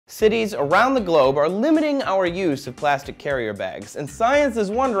Cities around the globe are limiting our use of plastic carrier bags, and science is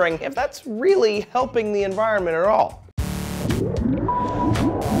wondering if that's really helping the environment at all.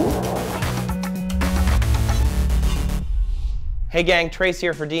 Hey gang, Trace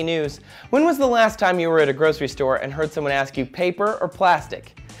here for D News. When was the last time you were at a grocery store and heard someone ask you paper or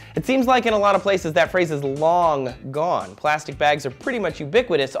plastic? It seems like in a lot of places that phrase is long gone. Plastic bags are pretty much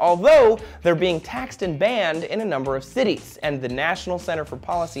ubiquitous, although they're being taxed and banned in a number of cities. And the National Center for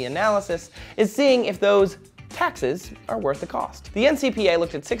Policy Analysis is seeing if those taxes are worth the cost. The NCPA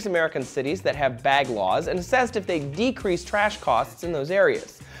looked at 6 American cities that have bag laws and assessed if they decrease trash costs in those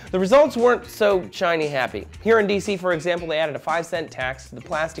areas. The results weren't so shiny happy. Here in DC, for example, they added a 5-cent tax to the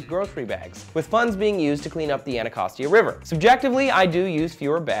plastic grocery bags, with funds being used to clean up the Anacostia River. Subjectively, I do use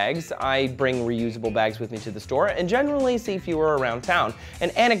fewer bags. I bring reusable bags with me to the store and generally see fewer around town.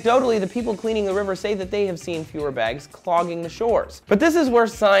 And anecdotally, the people cleaning the river say that they have seen fewer bags clogging the shores. But this is where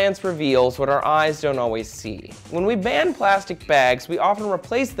science reveals what our eyes don't always see. When we ban plastic bags, we often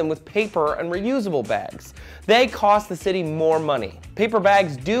replace them with paper and reusable bags. They cost the city more money. Paper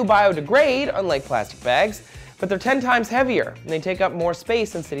bags do biodegrade, unlike plastic bags, but they're 10 times heavier and they take up more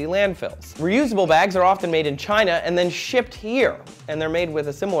space in city landfills. Reusable bags are often made in China and then shipped here, and they're made with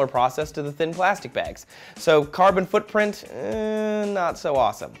a similar process to the thin plastic bags. So carbon footprint, not so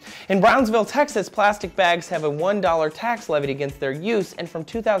awesome. In Brownsville, Texas, plastic bags have a $1 tax levied against their use, and from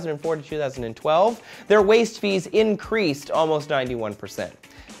 2004 to 2012, their waste fees increased almost 91%.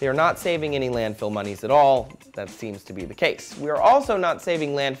 They are not saving any landfill monies at all. That seems to be the case. We are also not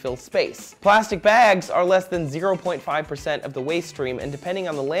saving landfill space. Plastic bags are less than 0.5% of the waste stream, and depending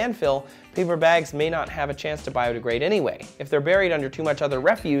on the landfill, paper bags may not have a chance to biodegrade anyway. If they're buried under too much other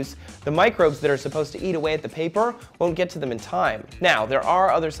refuse, the microbes that are supposed to eat away at the paper won't get to them in time. Now, there are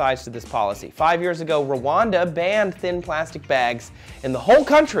other sides to this policy. 5 years ago, Rwanda banned thin plastic bags in the whole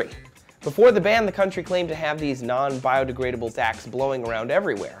country. Before the ban, the country claimed to have these non-biodegradable sacks blowing around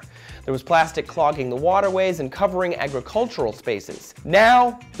everywhere. There was plastic clogging the waterways and covering agricultural spaces.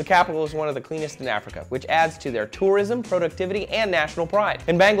 Now, the capital is one of the cleanest in Africa, which adds to their tourism, productivity, and national pride.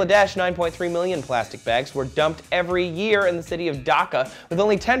 In Bangladesh, 9.3 million plastic bags were dumped every year in the city of Dhaka, with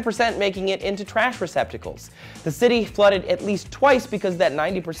only 10% making it into trash receptacles. The city flooded at least twice because that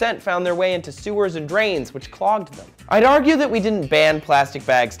 90% found their way into sewers and drains, which clogged them. I'd argue that we didn't ban plastic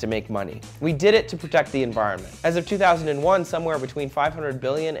bags to make money. We did it to protect the environment. As of 2001, somewhere between 500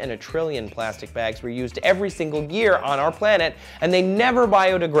 billion and a trillion plastic bags were used every single year on our planet, and they never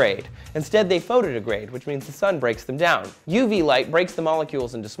biodegrade. Instead, they photodegrade, which means the sun breaks them down. UV light breaks the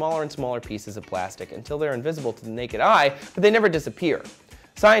molecules into smaller and smaller pieces of plastic until they're invisible to the naked eye, but they never disappear.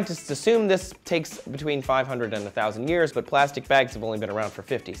 Scientists assume this takes between 500 and 1,000 years, but plastic bags have only been around for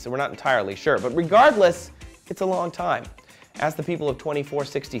 50, so we're not entirely sure. But regardless, it's a long time. Ask the people of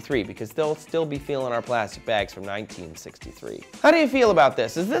 2463, because they'll still be feeling our plastic bags from 1963. How do you feel about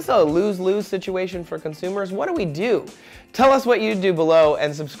this? Is this a lose-lose situation for consumers? What do we do? Tell us what you do below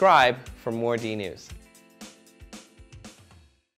and subscribe for more D News.